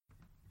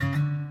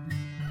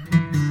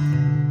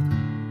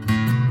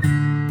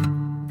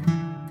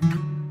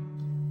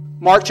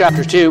Mark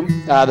chapter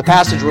 2, the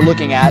passage we're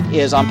looking at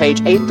is on page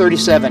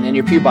 837 in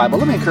your pew Bible.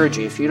 Let me encourage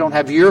you, if you don't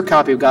have your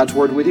copy of God's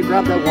Word with you,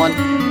 grab that one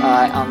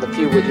on the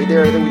pew with you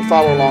there, then we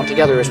follow along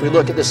together as we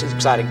look at this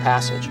exciting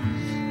passage.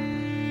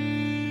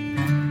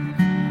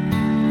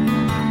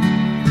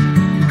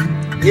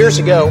 Years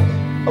ago,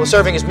 I was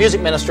serving as music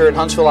minister in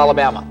Huntsville,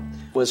 Alabama.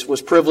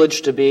 Was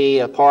privileged to be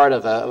a part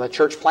of a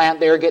church plant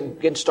there,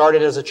 getting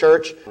started as a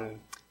church.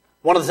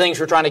 One of the things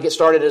we're trying to get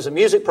started as a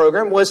music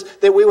program was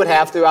that we would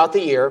have throughout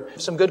the year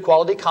some good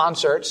quality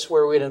concerts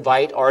where we'd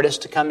invite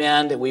artists to come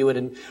in, that we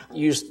would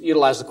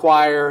utilize the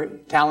choir,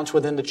 talents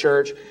within the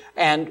church,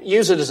 and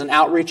use it as an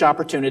outreach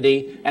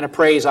opportunity and a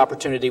praise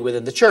opportunity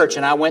within the church.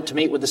 And I went to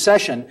meet with the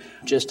session,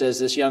 just as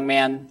this young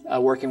man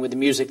working with the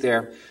music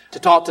there,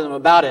 to talk to them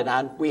about it.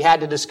 We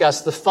had to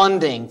discuss the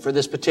funding for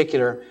this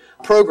particular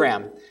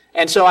program.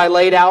 And so I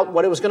laid out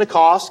what it was going to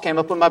cost, came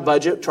up with my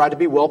budget, tried to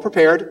be well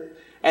prepared,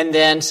 and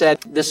then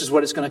said, this is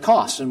what it's going to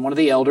cost. And one of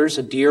the elders,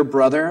 a dear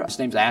brother, his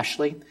name's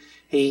Ashley,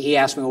 he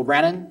asked me, well,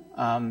 Brandon,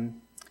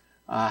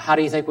 how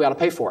do you think we ought to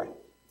pay for it?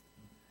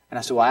 And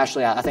I said, well,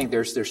 Ashley, I think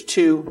there's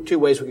two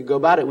ways we could go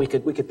about it. We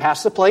could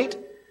pass the plate.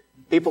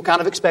 People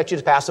kind of expect you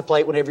to pass the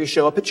plate whenever you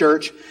show up at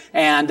church,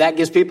 and that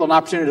gives people an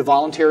opportunity to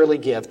voluntarily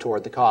give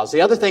toward the cause.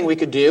 The other thing we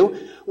could do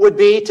would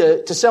be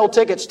to sell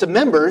tickets to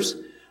members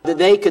that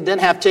they could then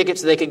have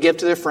tickets they could give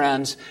to their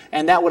friends,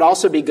 and that would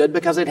also be good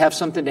because they'd have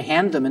something to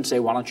hand them and say,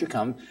 why don't you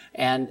come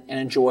and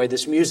enjoy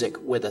this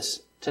music with us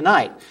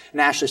tonight?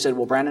 And Ashley said,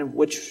 well, Brandon,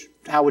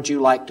 how would you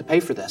like to pay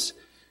for this?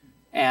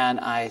 And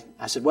I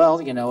said, well,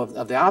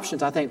 of the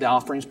options, I think the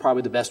offering is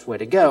probably the best way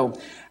to go.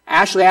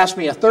 Ashley asked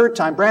me a third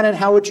time, Brandon,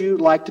 how would you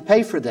like to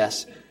pay for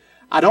this?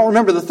 I don't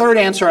remember the third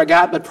answer I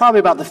got, but probably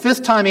about the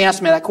fifth time he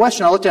asked me that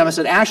question, I looked at him and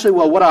said, Ashley,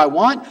 well, what do I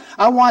want?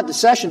 I want the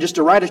session just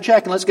to write a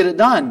check and let's get it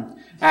done.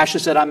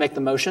 Ashley said, I make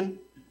the motion.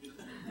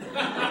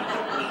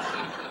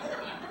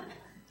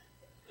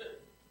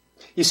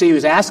 You see, he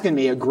was asking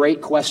me a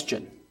great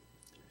question.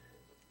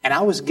 And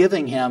I was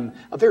giving him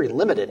a very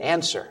limited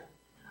answer.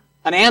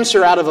 An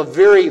answer out of a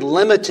very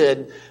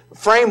limited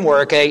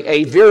framework,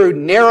 a very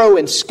narrow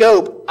in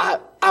scope.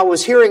 I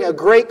was hearing a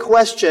great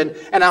question,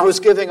 and I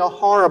was giving a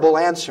horrible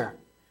answer.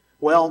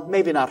 Well,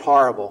 maybe not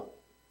horrible,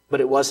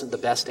 but it wasn't the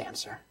best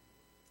answer.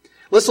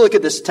 Let's look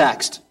at this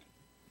text.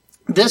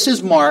 This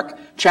is Mark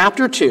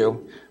chapter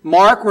 2.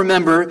 Mark,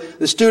 remember,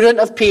 the student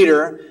of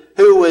Peter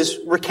who was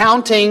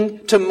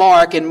recounting to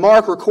Mark and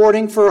Mark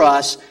recording for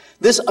us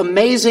this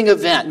amazing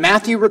event.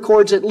 Matthew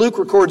records it, Luke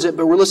records it,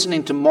 but we're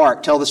listening to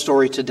Mark tell the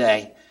story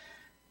today.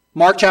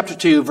 Mark chapter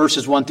 2,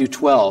 verses 1 through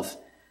 12.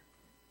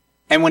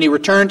 And when he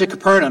returned to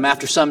Capernaum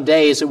after some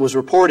days, it was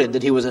reported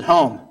that he was at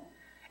home.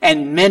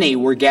 And many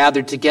were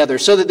gathered together,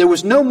 so that there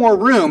was no more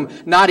room,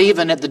 not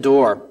even at the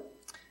door.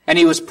 And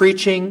he was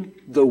preaching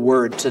the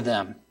word to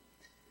them.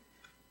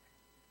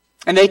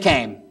 And they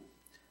came,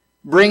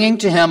 bringing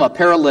to him a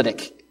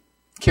paralytic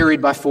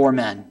carried by 4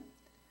 men.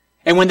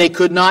 And when they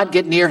could not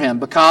get near him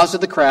because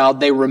of the crowd,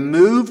 they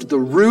removed the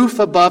roof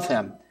above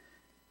him.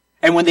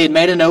 And when they had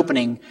made an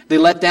opening, they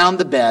let down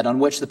the bed on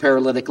which the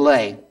paralytic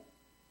lay.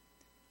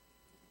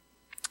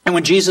 And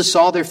when Jesus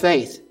saw their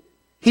faith,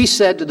 he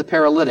said to the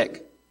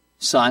paralytic,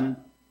 Son,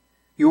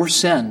 your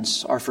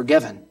sins are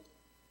forgiven.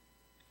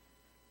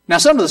 Now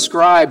some of the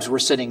scribes were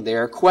sitting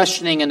there,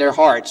 questioning in their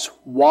hearts,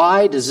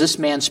 why does this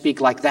man speak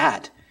like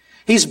that?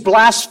 He's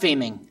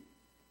blaspheming.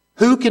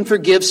 Who can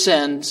forgive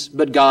sins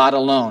but God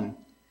alone?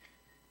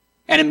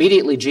 And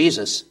immediately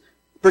Jesus,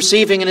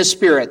 perceiving in his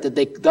spirit that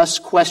they thus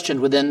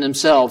questioned within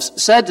themselves,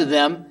 said to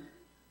them,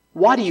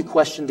 why do you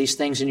question these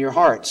things in your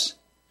hearts?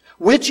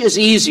 Which is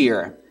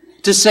easier,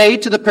 to say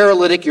to the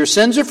paralytic, your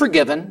sins are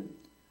forgiven,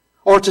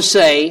 or to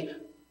say,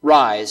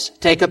 rise,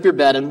 take up your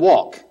bed and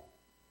walk?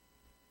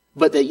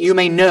 But that you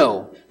may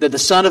know that the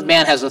Son of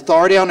Man has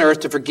authority on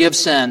earth to forgive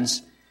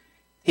sins,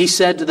 he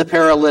said to the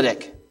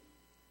paralytic,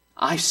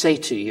 I say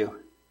to you,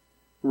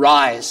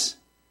 rise,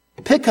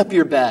 pick up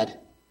your bed,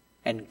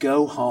 and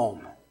go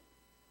home.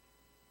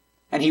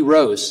 And he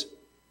rose,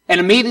 and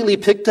immediately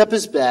picked up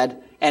his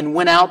bed, and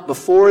went out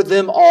before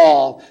them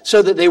all,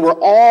 so that they were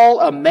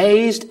all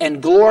amazed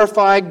and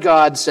glorified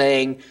God,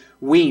 saying,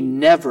 we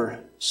never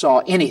saw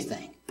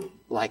anything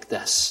like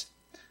this.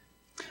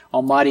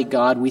 Almighty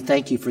God, we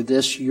thank you for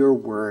this, your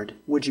word.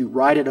 Would you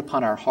write it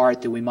upon our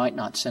heart that we might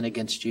not sin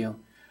against you?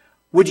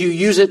 Would you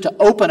use it to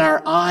open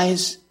our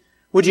eyes?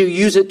 Would you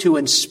use it to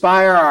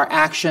inspire our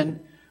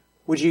action?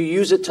 Would you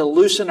use it to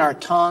loosen our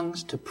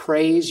tongues to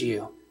praise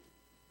you?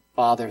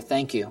 Father,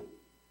 thank you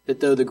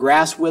that though the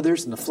grass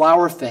withers and the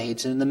flower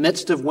fades, and in the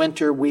midst of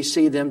winter we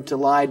see them to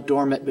lie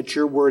dormant, but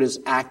your word is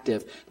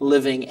active,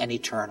 living, and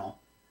eternal.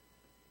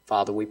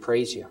 Father, we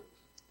praise you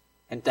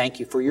and thank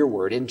you for your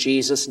word. In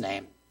Jesus'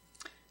 name,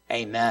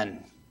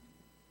 amen.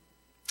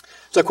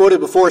 So I quoted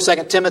before,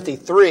 2 Timothy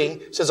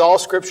 3 says, all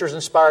Scripture is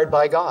inspired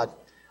by God.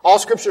 All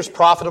Scripture is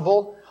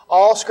profitable.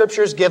 All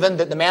Scripture is given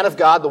that the man of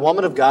God, the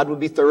woman of God, would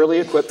be thoroughly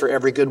equipped for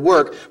every good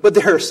work. But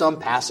there are some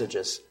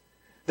passages.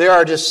 There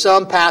are just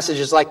some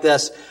passages like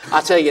this.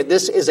 I tell you,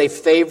 this is a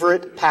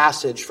favorite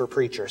passage for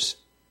preachers.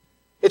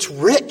 It's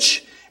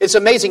rich. It's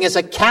amazing. It's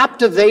a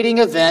captivating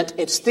event.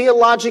 It's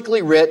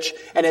theologically rich,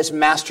 and it's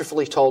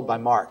masterfully told by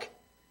Mark.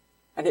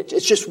 And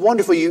it's just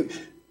wonderful. You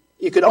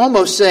could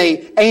almost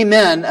say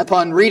amen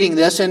upon reading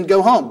this and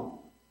go home.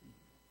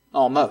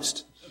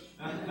 Almost.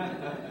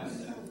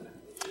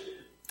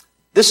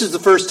 This is the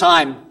first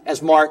time,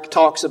 as Mark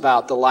talks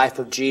about the life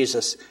of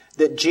Jesus,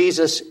 that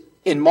Jesus,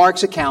 in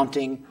Mark's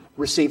accounting,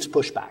 receives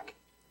pushback.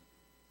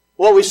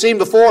 What we've seen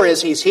before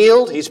is he's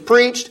healed, he's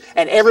preached,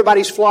 and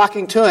everybody's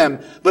flocking to him.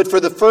 But for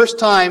the first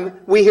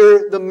time, we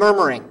hear the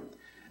murmuring.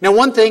 Now,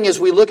 one thing as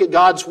we look at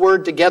God's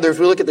Word together, as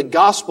we look at the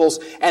Gospels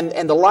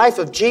and the life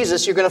of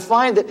Jesus, you're going to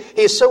find that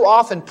he is so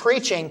often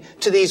preaching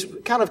to these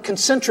kind of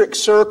concentric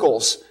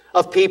circles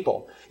of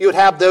people. You would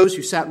have those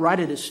who sat right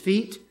at his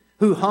feet,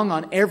 who hung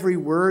on every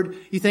word.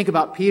 You think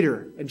about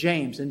Peter and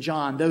James and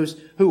John,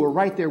 those who were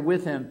right there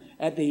with him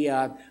at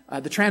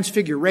the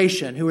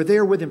Transfiguration, who were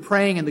there with him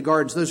praying in the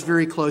gardens, those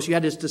very close. You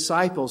had his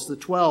disciples, the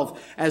 12,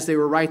 as they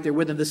were right there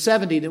with him, the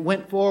 70 that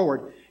went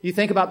forward. You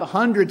think about the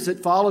hundreds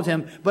that followed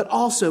him, but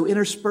also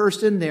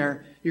interspersed in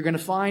there, you're going to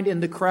find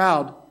in the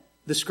crowd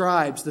the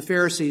scribes, the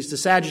Pharisees, the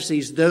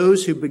Sadducees,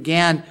 those who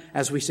began,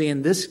 as we see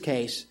in this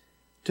case,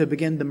 to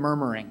begin the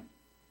murmuring.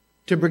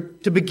 To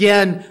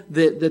begin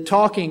the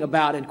talking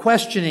about and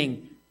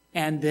questioning,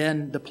 and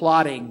then the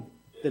plotting,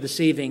 the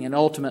deceiving, and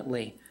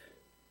ultimately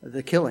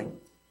the killing.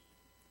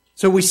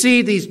 So we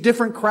see these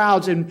different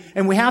crowds,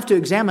 and we have to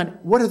examine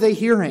what are they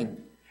hearing,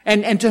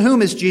 and to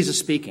whom is Jesus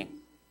speaking.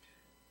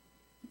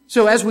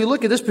 So as we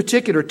look at this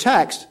particular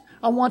text,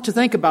 I want to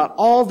think about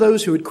all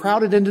those who had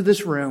crowded into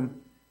this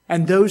room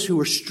and those who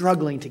were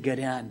struggling to get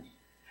in.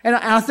 And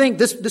I think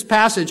this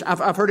passage,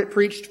 I've heard it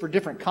preached for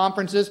different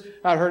conferences.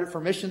 I've heard it for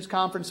missions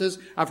conferences.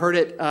 I've heard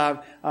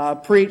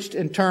it preached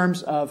in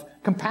terms of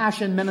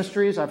compassion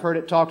ministries. I've heard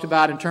it talked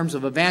about in terms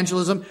of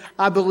evangelism.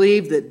 I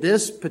believe that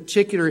this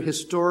particular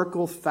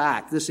historical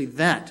fact, this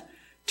event,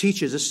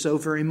 teaches us so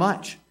very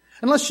much.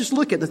 And let's just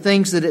look at the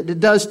things that it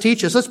does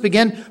teach us. Let's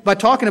begin by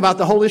talking about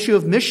the whole issue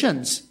of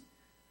missions.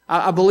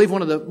 I believe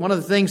one of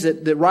the things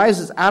that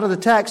rises out of the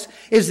text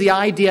is the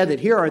idea that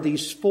here are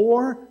these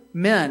four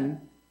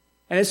men.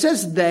 And it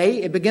says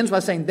it begins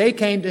by saying they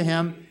came to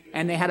him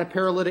and they had a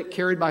paralytic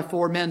carried by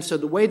four men. So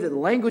the way that the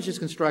language is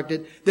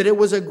constructed, that it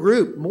was a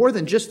group, more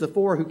than just the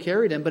four who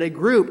carried him, but a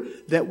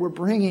group that were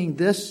bringing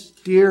this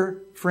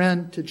dear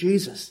friend to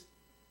Jesus.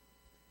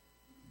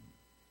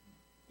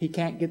 He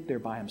can't get there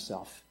by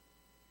himself.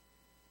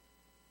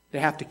 They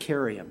have to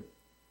carry him.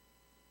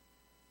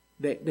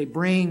 They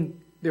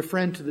bring their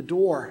friend to the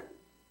door.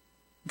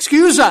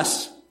 "Excuse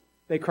us,"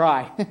 they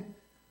cry.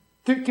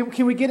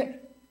 Can we get it?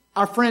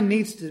 Our friend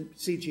needs to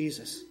see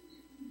Jesus.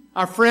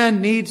 Our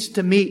friend needs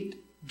to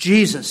meet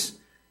Jesus.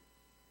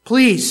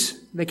 Please,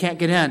 they can't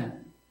get in.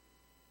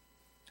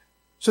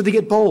 So they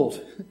get bold.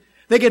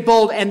 They get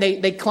bold and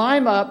they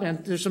climb up,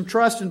 and there's some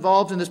trust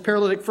involved in this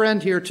paralytic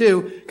friend here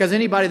too, because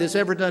anybody that's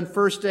ever done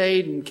first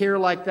aid and care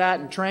like that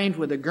and trained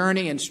with a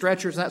gurney and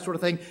stretchers and that sort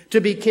of thing,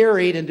 to be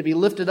carried and to be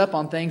lifted up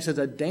on things is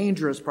a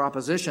dangerous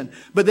proposition.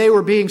 But they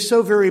were being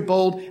so very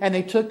bold, and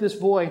they took this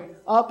boy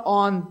up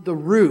on the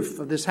roof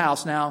of this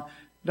house. Now,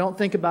 don't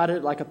think about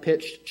it like a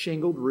pitched,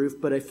 shingled roof,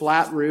 but a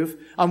flat roof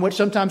on which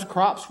sometimes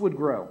crops would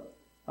grow.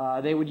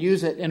 They would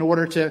use it in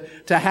order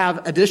to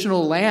have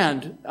additional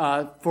land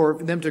for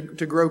them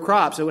to grow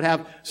crops. It would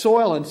have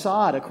soil and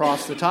sod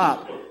across the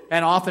top.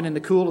 And often in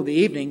the cool of the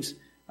evenings,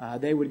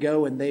 they would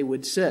go and they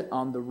would sit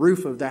on the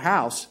roof of the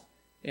house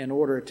in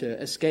order to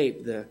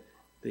escape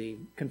the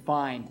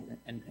confined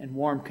and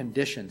warm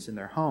conditions in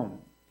their home.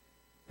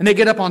 And they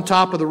get up on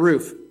top of the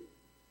roof.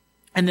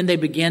 And then they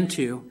begin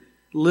to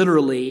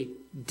literally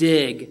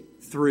dig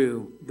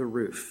through the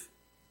roof.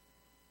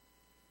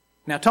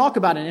 Now talk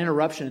about an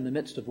interruption in the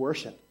midst of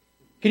worship.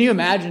 Can you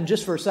imagine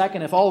just for a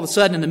second if all of a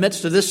sudden in the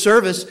midst of this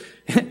service,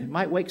 it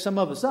might wake some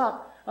of us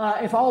up,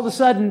 if all of a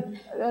sudden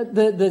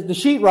the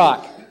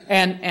sheetrock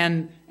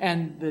and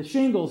the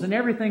shingles and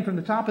everything from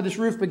the top of this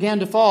roof began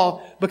to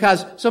fall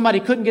because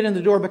somebody couldn't get in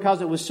the door because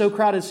it was so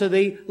crowded, so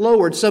they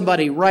lowered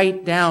somebody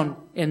right down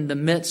in the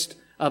midst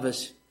of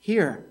us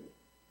here.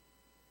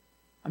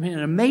 I mean,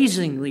 an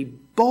amazingly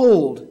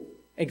bold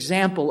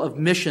example of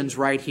missions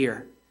right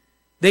here.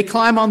 They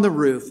climb on the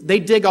roof, they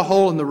dig a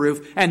hole in the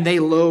roof, and they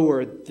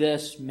lower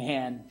this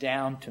man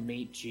down to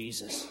meet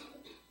Jesus.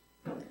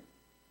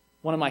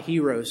 One of my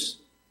heroes.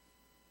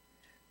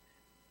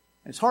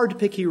 It's hard to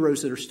pick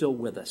heroes that are still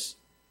with us.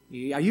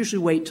 I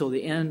usually wait till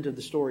the end of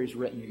the story is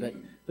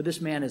written, but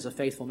this man is a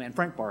faithful man.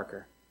 Frank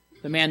Barker,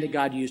 the man that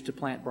God used to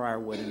plant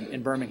Briarwood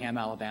in Birmingham,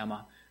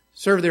 Alabama.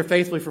 Served there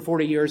faithfully for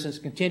 40 years and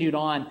has continued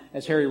on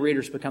as Harry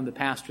Reeder's become the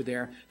pastor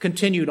there.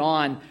 Continued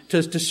on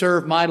to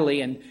serve mightily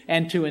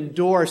and to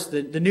endorse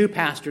the new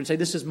pastor and say,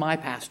 this is my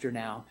pastor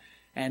now.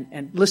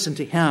 And listen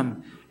to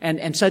him.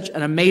 And such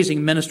an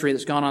amazing ministry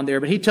that's gone on there.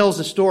 But he tells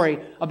the story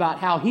about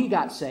how he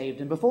got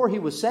saved. And before he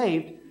was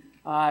saved,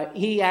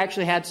 he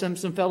actually had some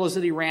fellows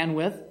that he ran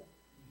with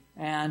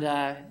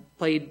and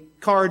played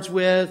cards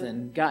with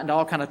and got into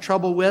all kind of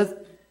trouble with.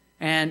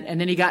 And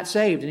then he got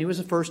saved, and he was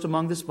the first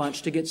among this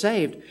bunch to get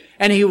saved.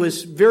 And he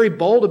was very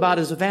bold about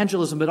his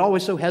evangelism, but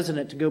always so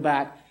hesitant to go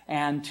back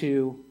and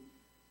to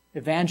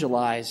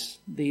evangelize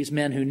these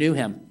men who knew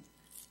him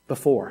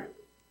before.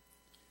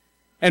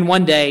 And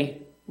one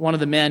day, one of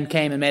the men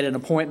came and made an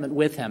appointment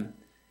with him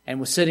and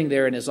was sitting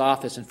there in his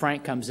office, and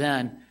Frank comes in,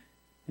 and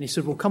he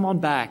said, well, come on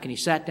back. And he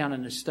sat down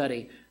in his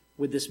study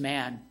with this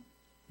man,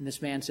 and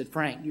this man said,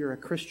 Frank, you're a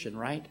Christian,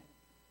 right?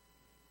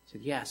 He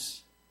said,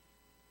 yes.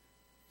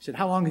 He said,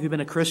 how long have you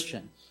been a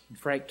Christian? And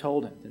Frank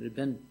told him that it had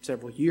been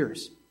several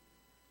years.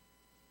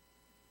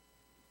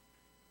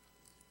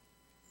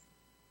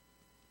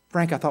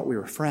 Frank, I thought we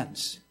were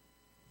friends.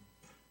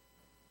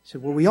 He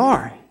said, well, we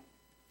are.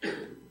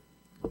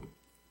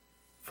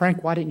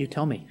 Frank, why didn't you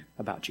tell me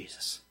about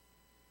Jesus?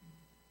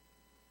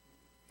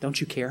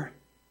 Don't you care?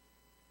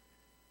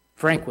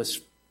 Frank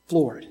was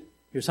floored.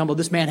 He was humbled.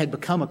 This man had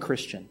become a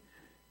Christian.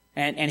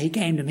 And he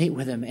came to meet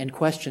with him and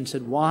questioned,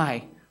 said,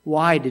 why?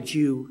 Why did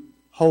you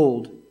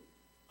hold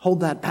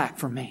that back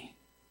from me?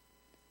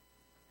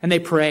 And they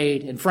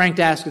prayed, and Frank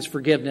asked his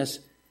forgiveness,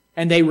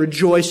 and they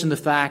rejoiced in the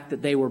fact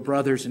that they were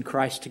brothers in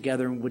Christ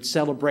together and would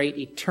celebrate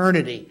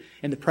eternity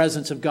in the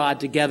presence of God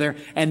together.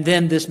 And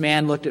then this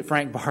man looked at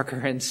Frank Barker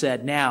and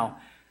said, now,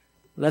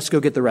 let's go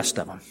get the rest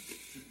of them.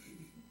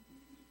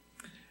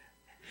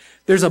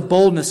 There's a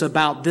boldness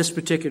about this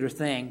particular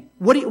thing.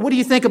 What do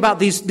you think about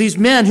these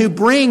men who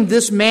bring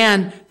this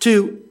man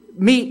to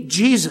meet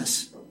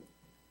Jesus?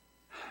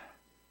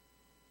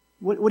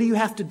 What do you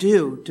have to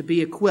do to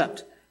be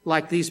equipped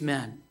like these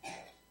men?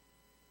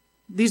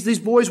 These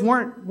boys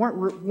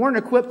weren't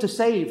equipped to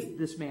save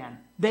this man.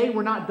 They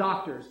were not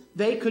doctors.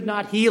 They could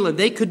not heal him.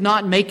 They could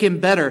not make him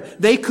better.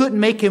 They couldn't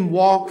make him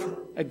walk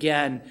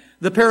again.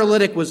 The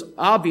paralytic was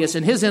obvious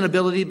in his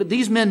inability, but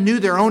these men knew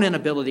their own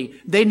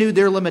inability. They knew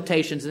their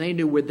limitations, and they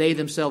knew where they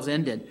themselves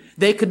ended.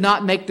 They could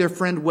not make their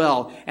friend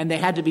well, and they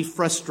had to be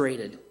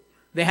frustrated.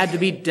 They had to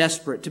be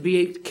desperate, to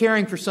be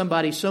caring for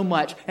somebody so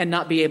much and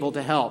not be able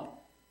to help.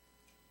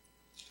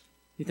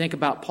 You think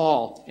about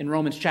Paul in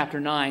Romans chapter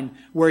 9,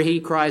 where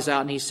he cries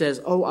out and he says,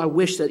 oh, I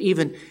wish that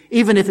even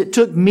if it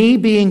took me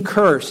being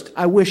cursed,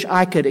 I wish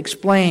I could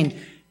explain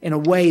in a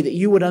way that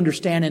you would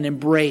understand and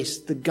embrace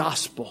the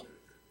gospel.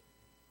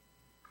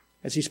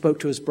 As he spoke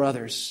to his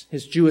brothers,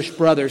 his Jewish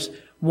brothers,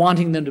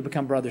 wanting them to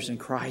become brothers in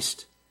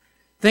Christ.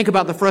 Think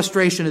about the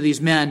frustration of these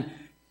men.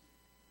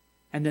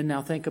 And then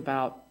now think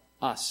about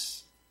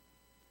us.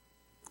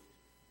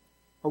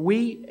 Are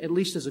we at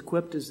least as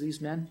equipped as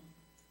these men?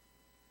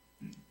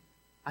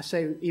 I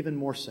say even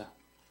more so.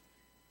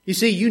 You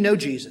see, you know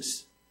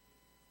Jesus.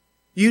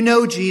 You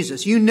know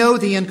Jesus. You know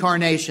the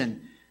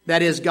incarnation.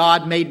 That is,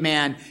 God made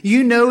man.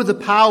 You know the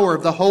power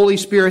of the Holy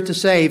Spirit to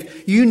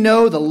save. You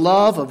know the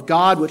love of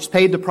God which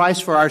paid the price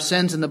for our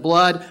sins in the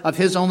blood of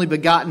His only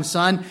begotten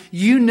Son.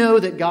 You know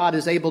that God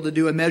is able to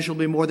do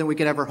immeasurably more than we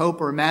could ever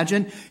hope or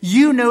imagine.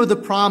 You know the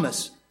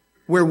promise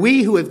where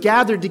we who have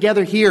gathered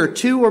together here,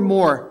 2 or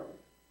more,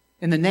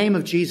 in the name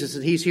of Jesus,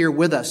 that He's here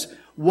with us.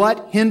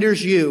 What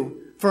hinders you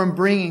from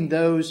bringing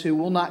those who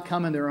will not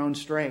come in their own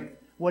strength?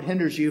 What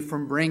hinders you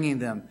from bringing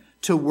them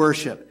to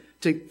worship?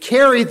 To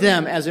carry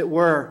them, as it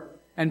were,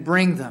 and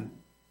bring them.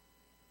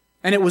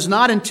 And it was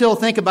not until,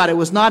 think about it, it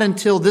was not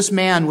until this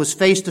man was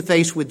face to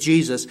face with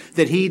Jesus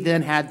that he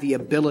then had the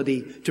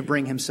ability to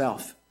bring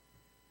himself.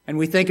 And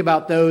we think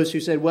about those who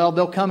said, well,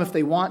 they'll come if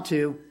they want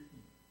to.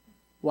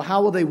 Well,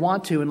 how will they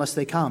want to unless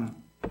they come?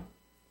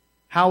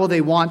 How will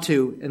they want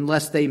to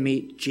unless they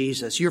meet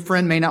Jesus? Your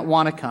friend may not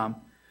want to come,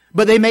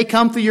 but they may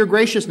come through your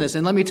graciousness.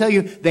 And let me tell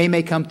you, they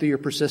may come through your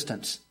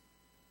persistence.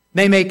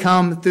 They may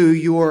come through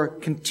your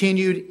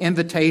continued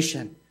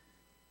invitation.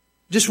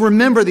 Just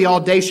remember the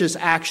audacious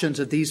actions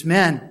of these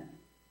men.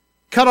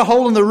 Cut a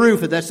hole in the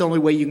roof if that's the only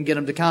way you can get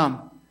them to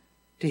come.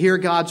 To hear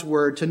God's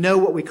word, to know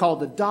what we call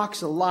the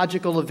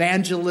doxological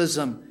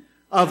evangelism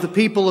of the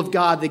people of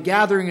God, the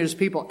gathering of His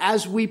people,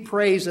 as we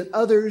praise, that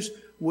others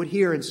would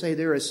hear and say,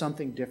 there is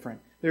something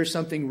different. There's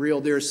something real.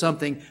 There is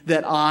something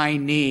that I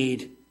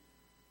need.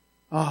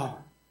 Oh.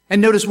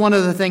 And notice one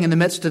other thing in the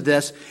midst of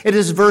this. It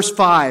is verse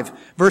 5.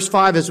 Verse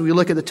 5, as we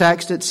look at the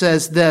text, it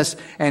says this,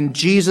 and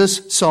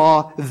Jesus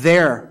saw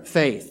their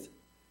faith.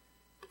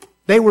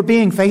 They were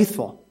being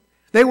faithful.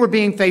 They were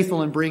being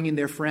faithful in bringing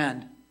their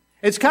friend.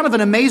 It's kind of an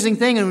amazing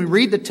thing. And when we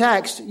read the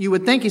text, you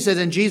would think He says,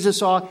 and Jesus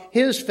saw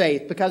His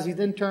faith, because He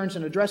then turns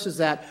and addresses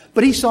that.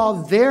 But He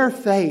saw their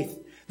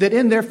faith, that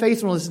in their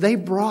faithfulness they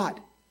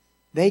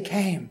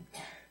came.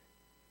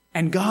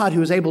 And God,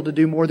 who is able to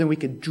do more than we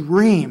could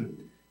dream,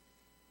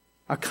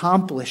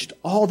 accomplished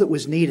all that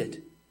was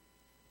needed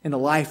in the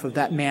life of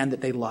that man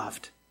that they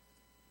loved.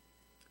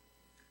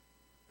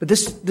 But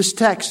this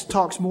text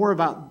talks more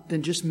about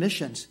than just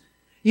missions.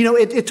 You know,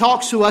 it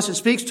talks to us, it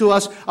speaks to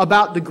us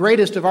about the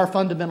greatest of our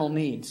fundamental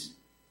needs.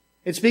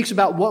 It speaks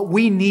about what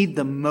we need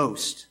the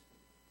most.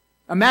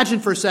 Imagine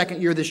for a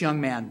second you're this young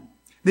man.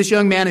 This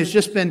young man has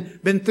just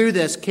been through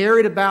this,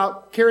 carried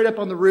up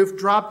on the roof,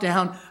 dropped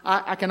down.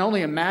 I can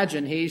only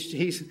imagine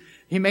he's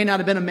He may not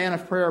have been a man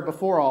of prayer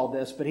before all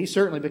this, but he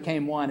certainly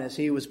became one as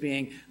he was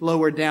being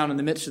lowered down in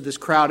the midst of this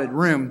crowded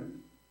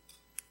room.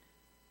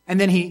 And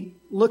then he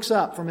looks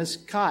up from his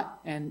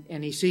cot and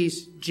he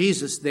sees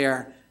Jesus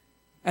there.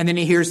 And then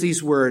he hears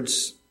these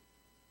words,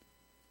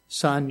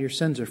 "Son, your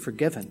sins are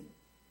forgiven."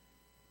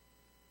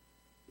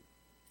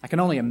 I can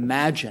only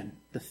imagine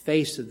the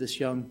face of this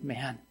young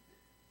man.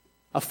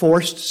 A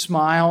forced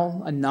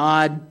smile, a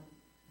nod,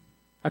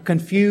 a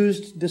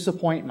confused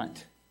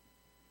disappointment,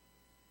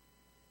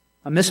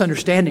 a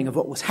misunderstanding of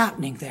what was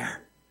happening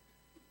there.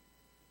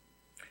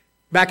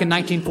 Back in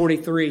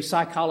 1943,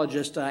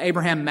 psychologist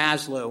Abraham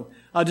Maslow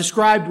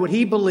described what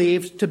he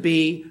believed to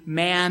be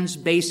man's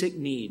basic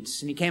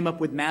needs. And he came up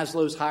with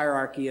Maslow's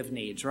hierarchy of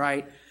needs,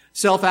 right?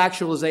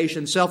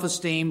 Self-actualization,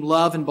 self-esteem,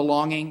 love and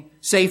belonging,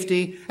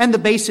 safety, and the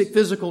basic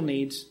physical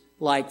needs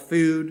like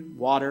food,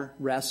 water,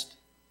 rest.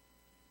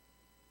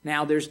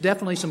 Now, there's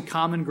definitely some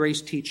common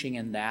grace teaching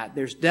in that.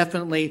 There's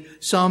definitely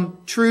some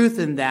truth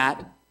in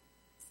that.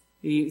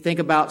 You think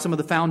about some of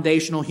the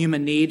foundational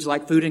human needs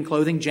like food and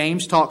clothing.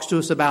 James talks to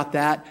us about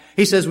that.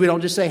 He says we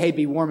don't just say, hey,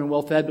 be warm and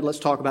well fed, but let's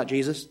talk about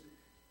Jesus.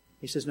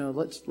 He says, no,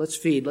 let's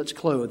feed, let's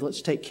clothe,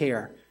 let's take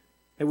care.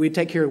 And we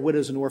take care of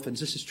widows and orphans.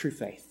 This is true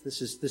faith.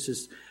 This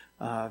is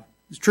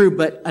true,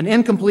 but an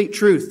incomplete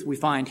truth we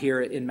find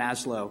here in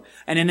Maslow.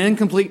 And an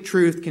incomplete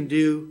truth can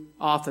do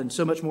often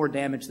so much more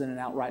damage than an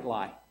outright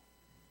lie.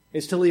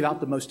 It's to leave out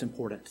the most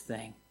important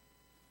thing.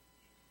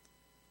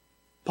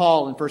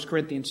 Paul in 1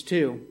 Corinthians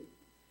 2,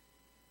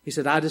 he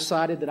said, I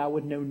decided that I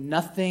would know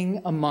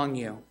nothing among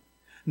you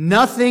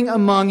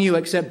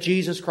except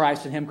Jesus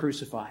Christ and Him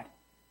crucified.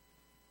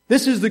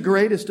 This is the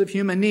greatest of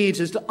human needs,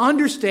 is to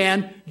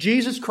understand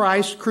Jesus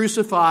Christ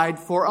crucified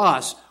for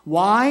us.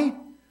 Why?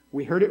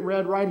 We heard it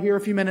read right here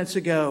a few minutes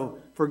ago.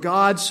 For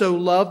God so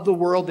loved the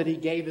world that He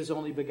gave His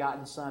only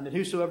begotten Son, that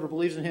whosoever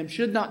believes in Him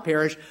should not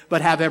perish,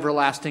 but have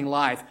everlasting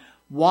life.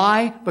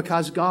 Why?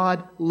 Because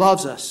God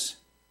loves us.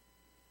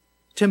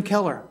 Tim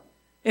Keller,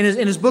 in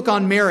his book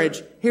on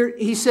marriage, here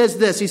he says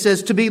this. He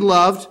says, to be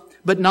loved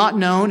but not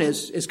known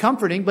is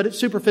comforting, but it's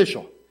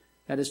superficial.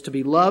 That is, to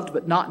be loved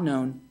but not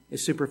known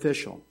is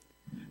superficial.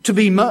 To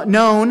be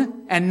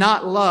known and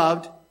not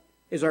loved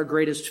is our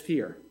greatest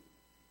fear.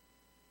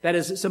 That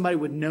is, that somebody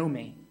would know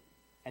me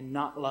and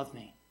not love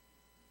me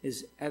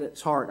is at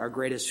its heart our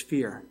greatest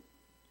fear.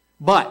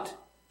 But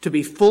to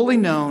be fully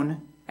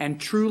known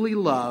and truly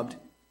loved,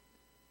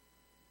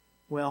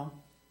 well,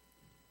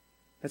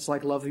 that's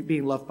like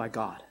being loved by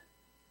God.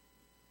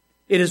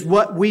 It is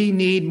what we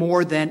need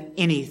more than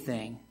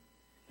anything.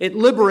 It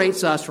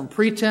liberates us from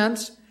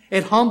pretense.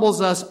 It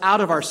humbles us out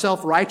of our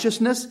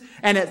self-righteousness.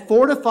 And it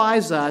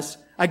fortifies us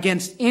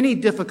against any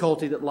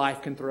difficulty that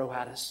life can throw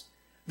at us.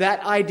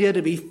 That idea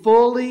to be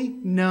fully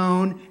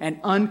known and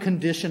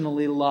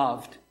unconditionally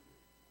loved.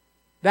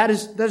 That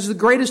is the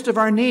greatest of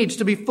our needs,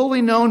 to be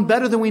fully known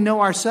better than we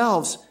know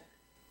ourselves.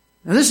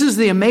 And this is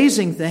the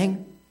amazing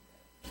thing.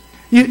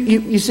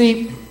 You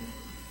see,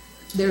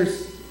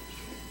 there's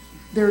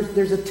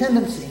a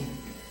tendency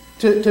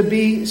to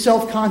be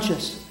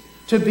self-conscious,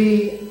 to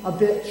be a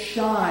bit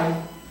shy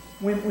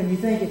when you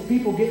think if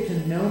people get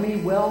to know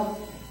me well,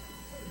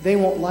 they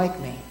won't like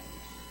me.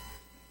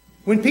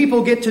 When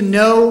people get to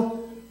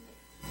know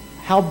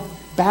how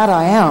bad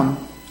I am,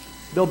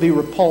 they'll be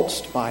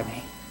repulsed by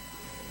me.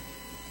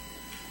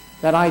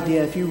 That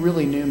idea, if you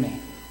really knew me,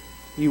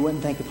 you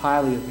wouldn't think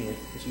highly of me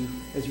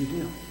as you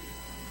do.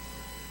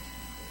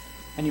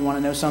 And you want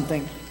to know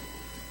something?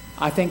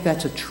 I think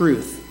that's a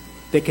truth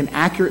that can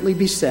accurately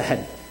be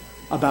said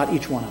about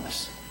each one of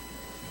us.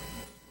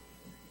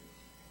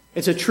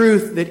 It's a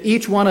truth that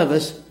each one of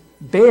us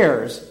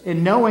bears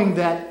in knowing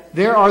that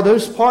there are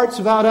those parts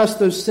about us,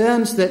 those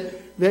sins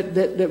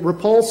that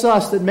repulse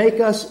us, that make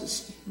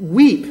us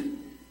weep.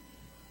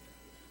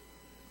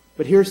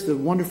 But here's the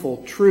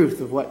wonderful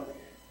truth of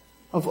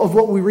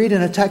what we read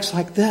in a text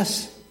like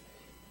this,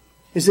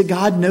 is that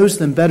God knows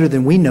them better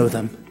than we know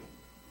them.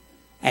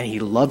 And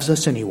He loves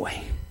us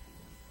anyway.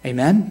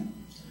 Amen?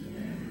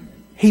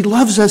 He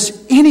loves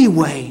us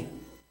anyway.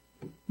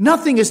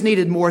 Nothing is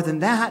needed more than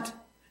that.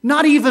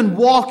 Not even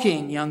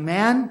walking, young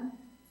man.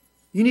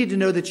 You need to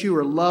know that you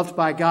are loved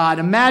by God.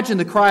 Imagine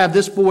the cry of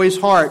this boy's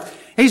heart.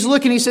 He's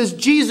looking, he says,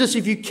 Jesus,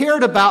 if you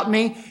cared about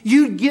me,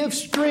 you'd give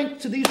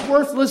strength to these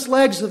worthless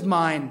legs of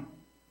mine.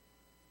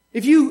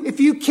 If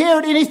you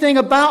cared anything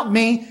about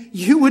me,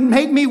 you would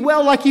make me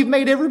well like you've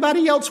made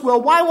everybody else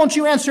well. Why won't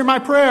you answer my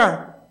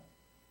prayer?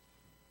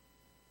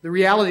 The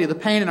reality of the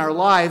pain in our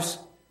lives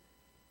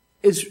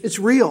it's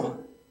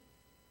real.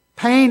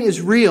 Pain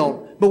is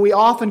real, but we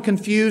often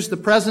confuse the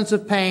presence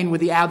of pain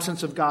with the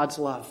absence of God's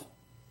love.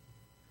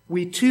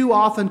 We too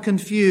often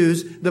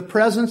confuse the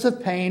presence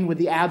of pain with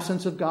the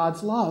absence of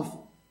God's love.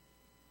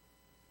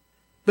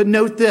 But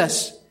note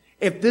this,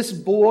 if this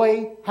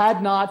boy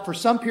had not, for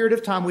some period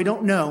of time, we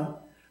don't know,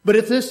 but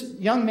if this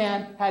young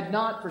man had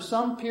not, for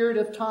some period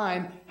of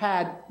time,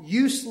 had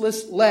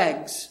useless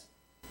legs,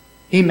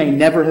 he may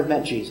never have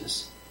met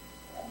Jesus.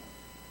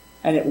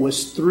 And it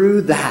was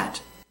through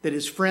that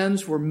his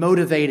friends were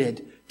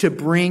motivated to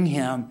bring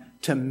him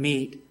to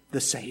meet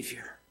the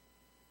Savior.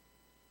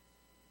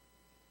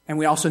 And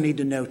we also need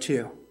to know,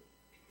 too,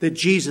 that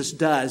Jesus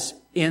does,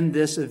 in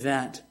this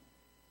event,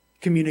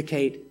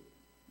 communicate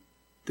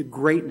the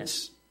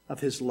greatness of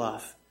his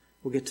love.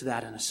 We'll get to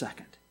that in a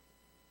second.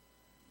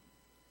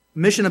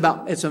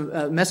 It's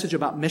a message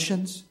about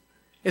missions.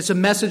 It's a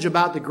message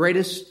about the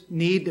greatest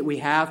need that we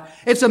have.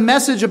 It's a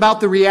message about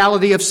the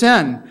reality of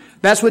sin.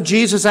 That's what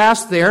Jesus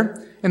asked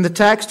there. In the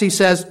text, he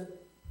says,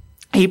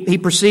 he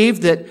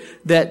perceived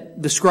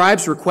that the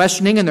scribes were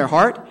questioning in their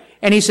heart,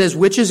 and he says,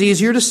 which is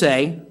easier to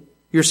say,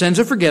 your sins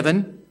are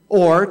forgiven,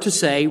 or to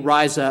say,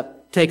 rise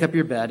up, take up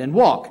your bed, and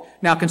walk?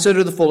 Now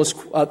consider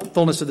the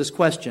fullness of this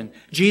question.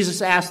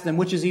 Jesus asked them,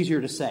 which is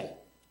easier to say?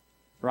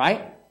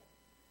 Right?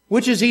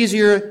 Which is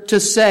easier to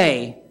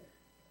say?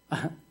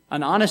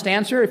 An honest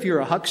answer, if you're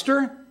a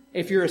huckster,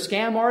 if you're a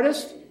scam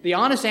artist, the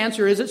honest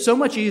answer is it's so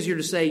much easier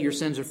to say your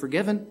sins are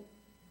forgiven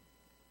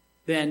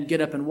than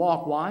get up and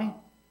walk. Why?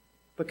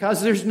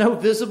 Because there's no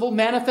visible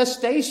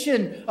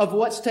manifestation of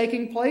what's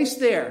taking place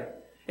there.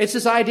 It's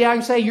this idea I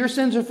can say your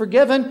sins are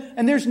forgiven,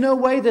 and there's no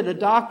way that a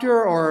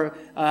doctor or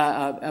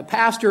a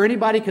pastor or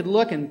anybody could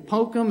look and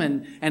poke them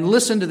and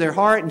listen to their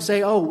heart and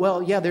say, oh,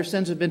 well, yeah, their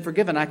sins have been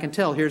forgiven. I can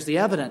tell. Here's the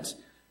evidence.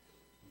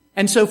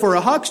 And so for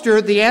a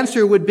huckster, the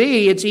answer would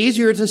be it's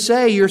easier to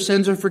say your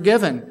sins are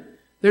forgiven.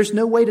 There's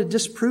no way to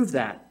disprove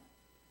that.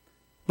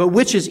 But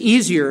which is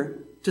easier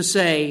to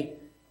say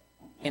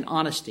in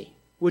honesty?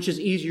 Which is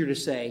easier to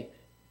say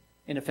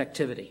in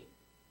effectivity?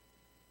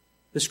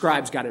 The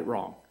scribes got it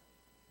wrong.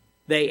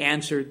 They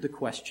answered the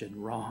question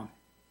wrong.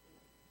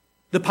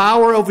 The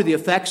power over the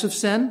effects of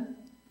sin,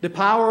 the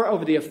power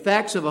over the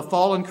effects of a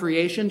fallen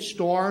creation,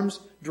 storms,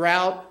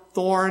 drought,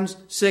 thorns,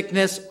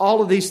 sickness,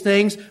 all of these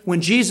things,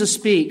 when Jesus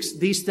speaks,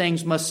 these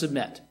things must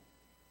submit.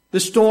 The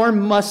storm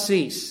must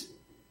cease.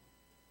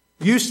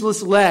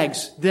 Useless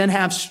legs then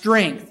have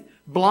strength.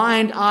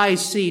 Blind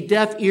eyes see,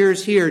 deaf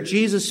ears hear.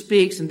 Jesus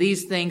speaks and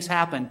these things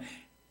happen.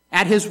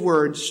 At his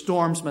word,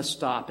 storms must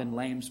stop and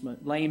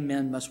lame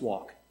men must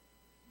walk.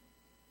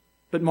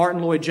 But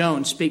Martin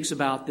Lloyd-Jones speaks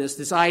about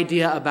this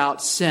idea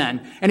about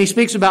sin. And he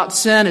speaks about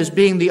sin as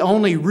being the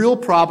only real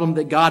problem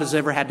that God has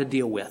ever had to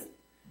deal with.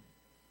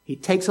 He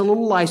takes a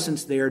little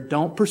license there.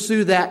 Don't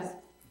pursue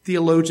that,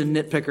 theologian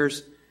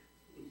nitpickers.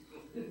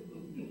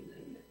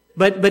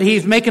 But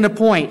he's making a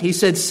point. He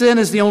said sin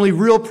is the only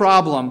real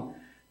problem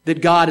that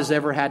God has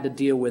ever had to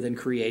deal with in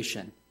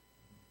creation.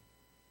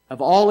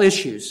 Of all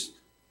issues,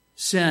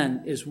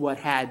 sin is what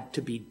had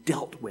to be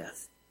dealt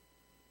with.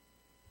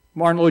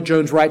 Martin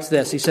Lloyd-Jones writes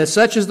this. He says,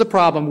 such is the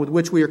problem with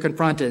which we are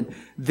confronted.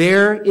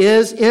 There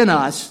is in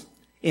us,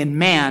 in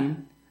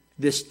man,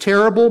 this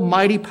terrible,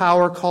 mighty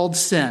power called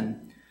sin.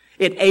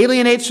 It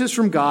alienates us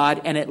from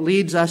God and it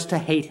leads us to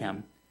hate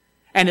him.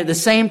 And at the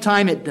same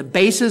time, it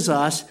debases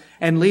us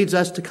and leads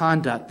us to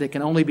conduct that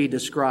can only be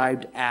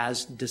described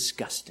as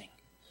disgusting.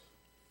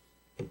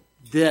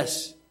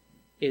 This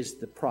is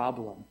the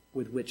problem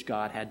with which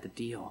God had to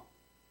deal.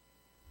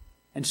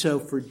 And so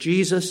for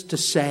Jesus to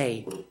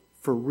say,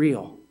 for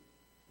real,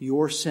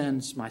 your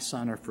sins, my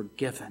son, are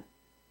forgiven,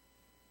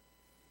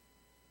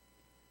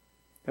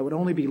 that would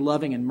only be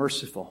loving and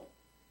merciful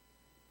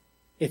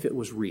if it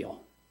was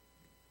real.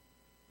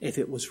 If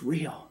it was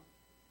real.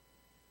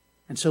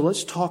 And so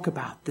let's talk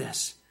about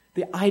this.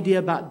 The idea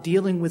about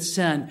dealing with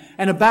sin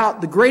and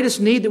about the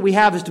greatest need that we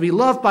have is to be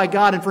loved by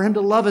God, and for him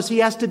to love us, he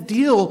has to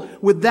deal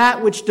with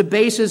that which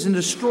debases and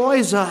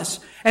destroys us.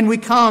 And we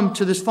come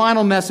to this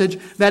final message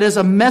that is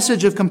a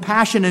message of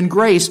compassion and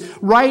grace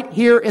right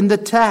here in the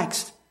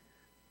text.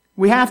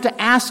 We have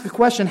to ask the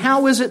question,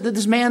 how is it that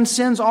this man's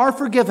sins are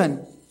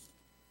forgiven?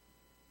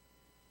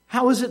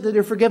 How is it that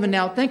they're forgiven?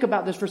 Now, think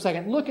about this for a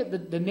second. Look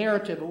at the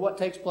narrative of what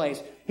takes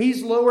place.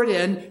 He's lowered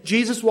in.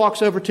 Jesus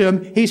walks over to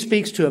him. He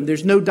speaks to him.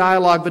 There's no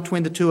dialogue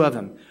between the two of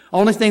them.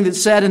 Only thing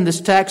that's said in this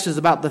text is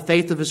about the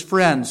faith of his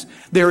friends.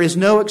 There is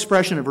no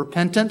expression of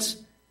repentance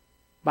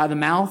by the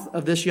mouth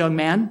of this young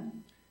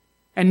man.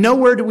 And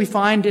nowhere do we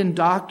find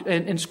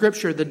in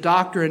Scripture the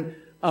doctrine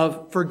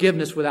of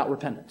forgiveness without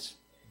repentance.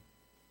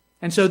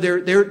 And so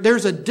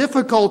there's a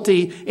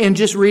difficulty in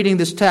just reading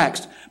this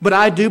text. But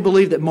I do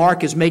believe that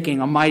Mark is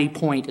making a mighty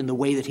point in the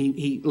way that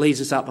he lays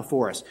this out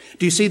before us.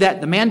 Do you see that?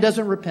 The man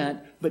doesn't repent,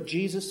 but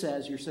Jesus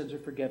says your sins are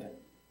forgiven.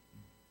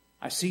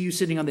 I see you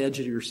sitting on the edge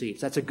of your seats.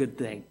 That's a good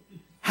thing.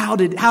 How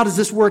does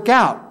this work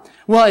out?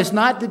 Well, it is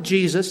not that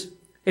Jesus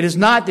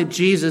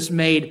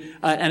made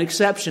an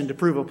exception to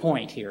prove a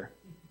point here.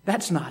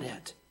 That's not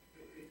it.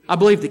 I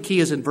believe the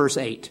key is in verse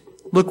 8.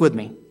 Look with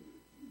me.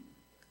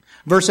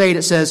 Verse 8,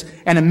 it says,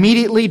 and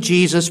immediately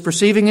Jesus,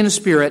 perceiving in his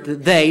spirit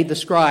that they, the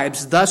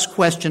scribes, thus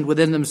questioned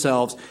within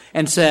themselves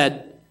and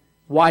said,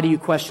 why do you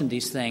question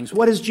these things?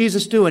 What is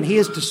Jesus doing? He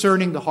is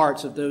discerning the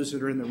hearts of those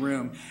that are in the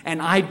room.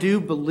 And I do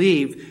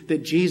believe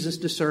that Jesus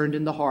discerned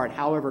in the heart,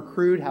 however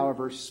crude,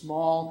 however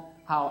small,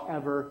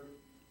 however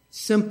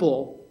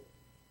simple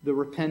the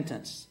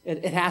repentance.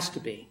 It has to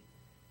be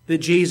that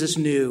Jesus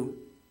knew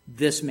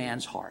this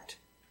man's heart.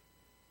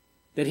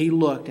 That he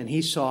looked and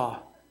he saw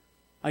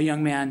a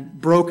young man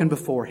broken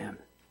before him.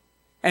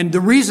 And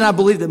the reason I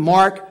believe that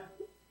Mark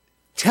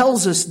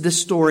tells us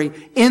this story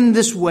in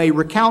this way,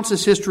 recounts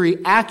this history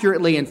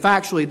accurately and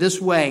factually this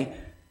way,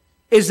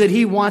 is that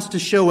he wants to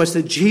show us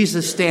that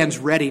Jesus stands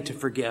ready to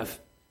forgive.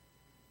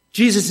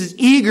 Jesus is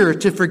eager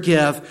to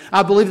forgive.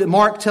 I believe that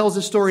Mark tells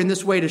the story in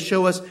this way to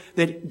show us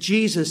that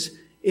Jesus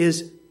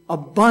is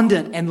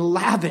abundant and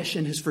lavish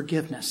in his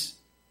forgiveness.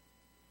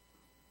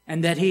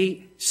 And that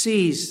he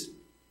sees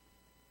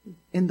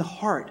in the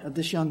heart of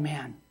this young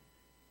man.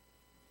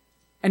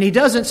 And he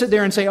doesn't sit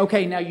there and say,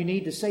 okay, now you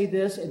need to say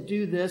this and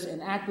do this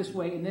and act this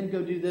way and then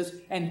go do this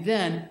and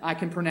then I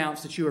can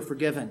pronounce that you are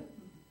forgiven.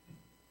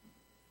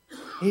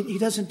 He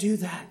doesn't do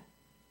that.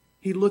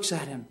 He looks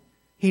at him.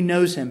 He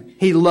knows him.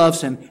 He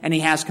loves him. And he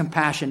has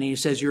compassion. And he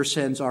says, your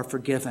sins are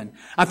forgiven.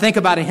 I think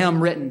about a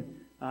hymn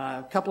written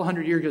a couple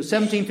hundred years ago,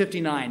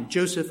 1759.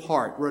 Joseph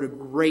Hart wrote a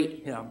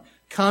great hymn.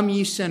 Come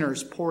ye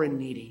sinners, poor and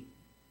needy,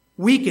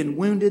 weak and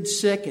wounded,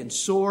 sick and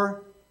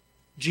sore.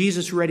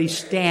 Jesus ready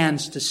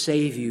stands to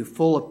save you,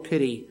 full of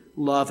pity,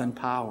 love, and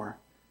power.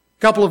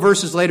 A couple of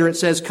verses later it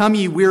says, come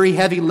ye weary,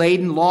 heavy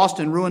laden, lost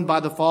and ruined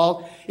by the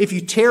fall. If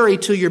you tarry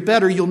till you're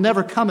better, you'll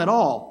never come at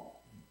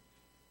all.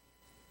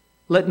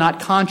 Let not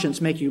conscience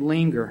make you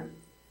linger,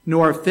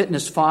 nor of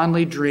fitness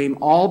fondly dream.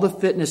 All the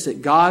fitness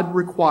that God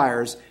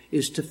requires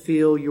is to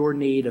feel your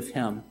need of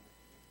Him.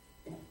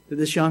 But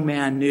this young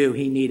man knew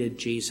he needed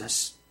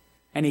Jesus.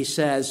 And he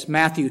says,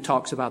 Matthew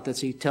talks about this.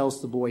 He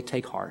tells the boy,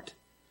 take heart,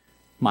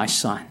 my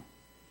son,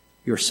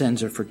 your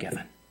sins are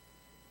forgiven.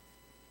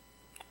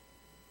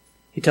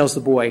 He tells the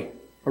boy,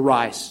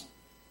 arise,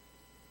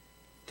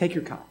 take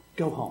your cot,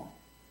 go home.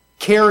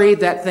 Carry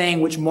that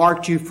thing which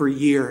marked you for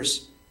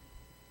years.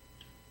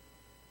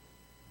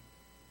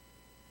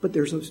 But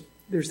there's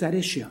that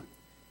issue.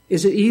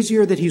 Is it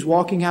easier that he's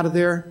walking out of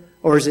there,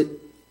 or is it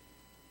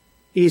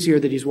easier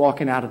that he's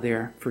walking out of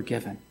there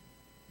forgiven?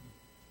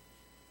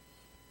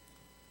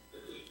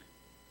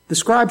 The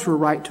scribes were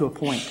right to a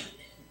point.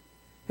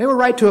 They were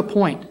right to a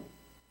point.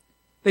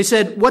 They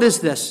said, what is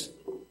this?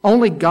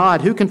 Only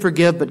God. Who can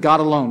forgive but God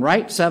alone,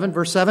 right?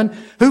 Verse 7.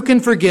 Who can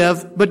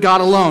forgive but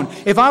God alone?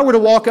 If I were to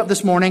walk up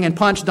this morning and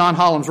punch Don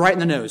Hollums right in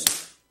the nose,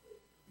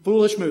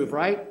 foolish move,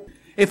 right?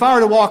 If I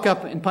were to walk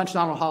up and punch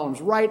Donald Hollums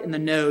right in the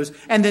nose,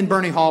 and then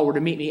Bernie Hall were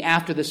to meet me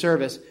after the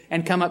service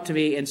and come up to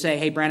me and say,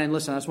 hey, Brandon,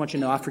 listen, I just want you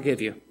to know I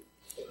forgive you.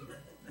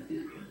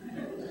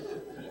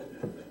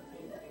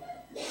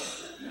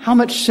 How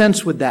much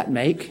sense would that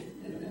make?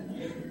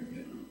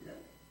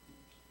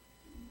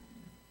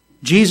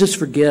 Jesus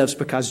forgives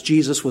because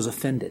Jesus was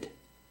offended.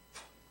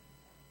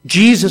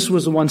 Jesus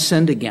was the one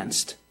sinned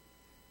against.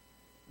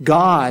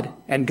 God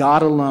and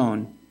God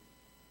alone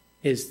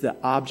is the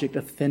object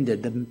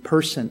offended, the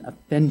person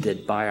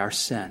offended by our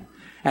sin.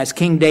 As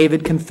King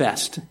David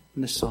confessed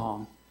in the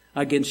song,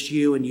 against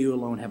you and you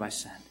alone have I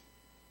sinned.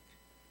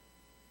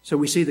 So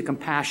we see the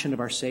compassion of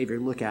our Savior.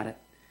 Look at it.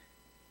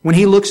 When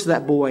he looks to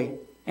that boy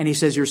and he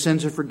says, your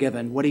sins are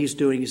forgiven, what he's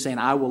doing, he's saying,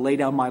 I will lay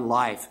down my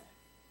life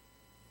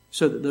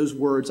so that those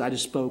words I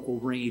just spoke will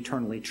ring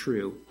eternally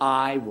true.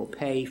 I will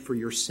pay for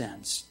your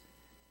sins.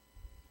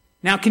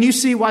 Now, can you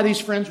see why these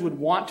friends would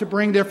want to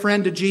bring their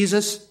friend to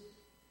Jesus?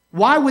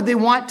 Why would they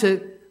want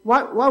to,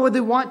 why they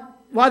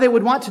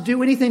would want to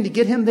do anything to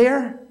get him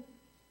there?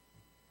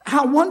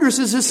 How wondrous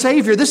is this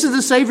Savior? This is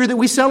the Savior that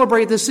we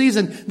celebrate this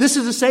season. This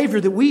is the Savior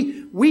that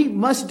we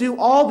must do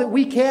all that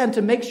we can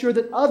to make sure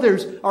that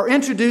others are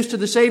introduced to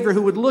the Savior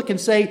who would look and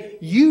say,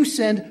 you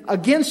sinned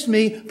against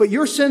me, but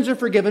your sins are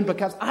forgiven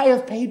because I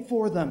have paid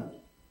for them.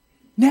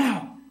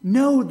 Now,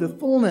 know the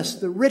fullness,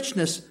 the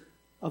richness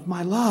of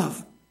my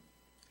love.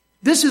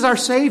 This is our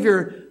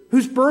Savior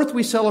whose birth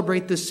we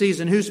celebrate this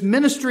season, whose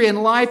ministry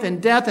and life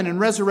and death and in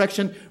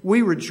resurrection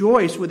we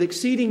rejoice with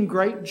exceeding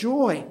great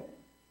joy.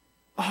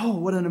 Oh,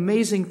 what an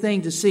amazing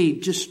thing to see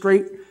just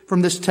straight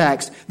from this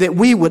text, that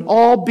we would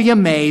all be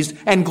amazed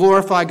and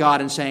glorify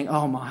God in saying,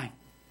 oh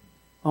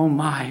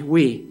my,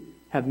 we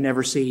have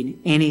never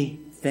seen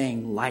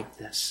anything like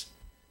this.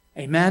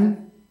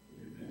 Amen?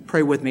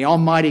 Pray with me.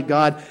 Almighty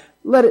God,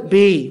 let it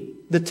be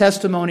the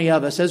testimony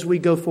of us as we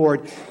go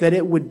forward that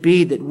it would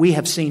be that we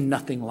have seen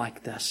nothing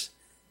like this,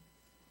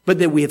 but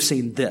that we have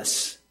seen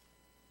this,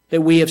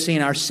 that we have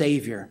seen our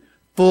Savior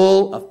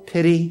full of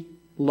pity,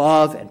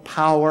 love, and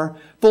power,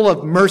 full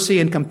of mercy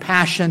and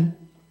compassion,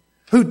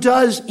 who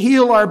does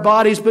heal our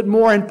bodies, but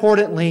more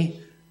importantly,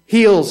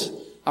 heals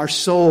our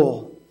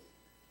soul,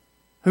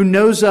 who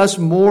knows us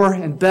more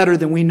and better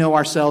than we know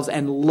ourselves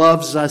and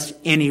loves us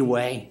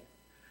anyway.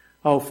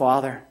 Oh,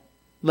 Father,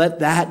 let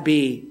that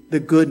be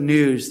the good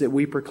news that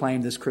we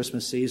proclaim this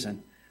Christmas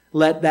season.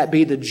 Let that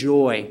be the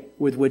joy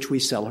with which we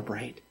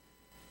celebrate.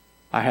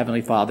 Our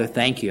Heavenly Father,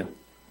 thank you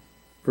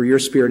for your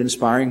Spirit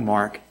inspiring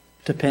Mark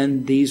to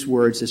pen these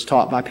words as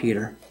taught by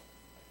Peter,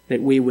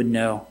 that we would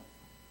know,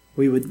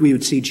 we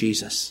would see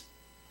Jesus,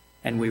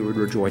 and we would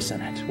rejoice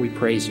in it. We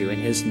praise you in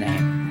His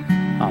name.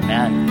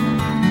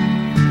 Amen.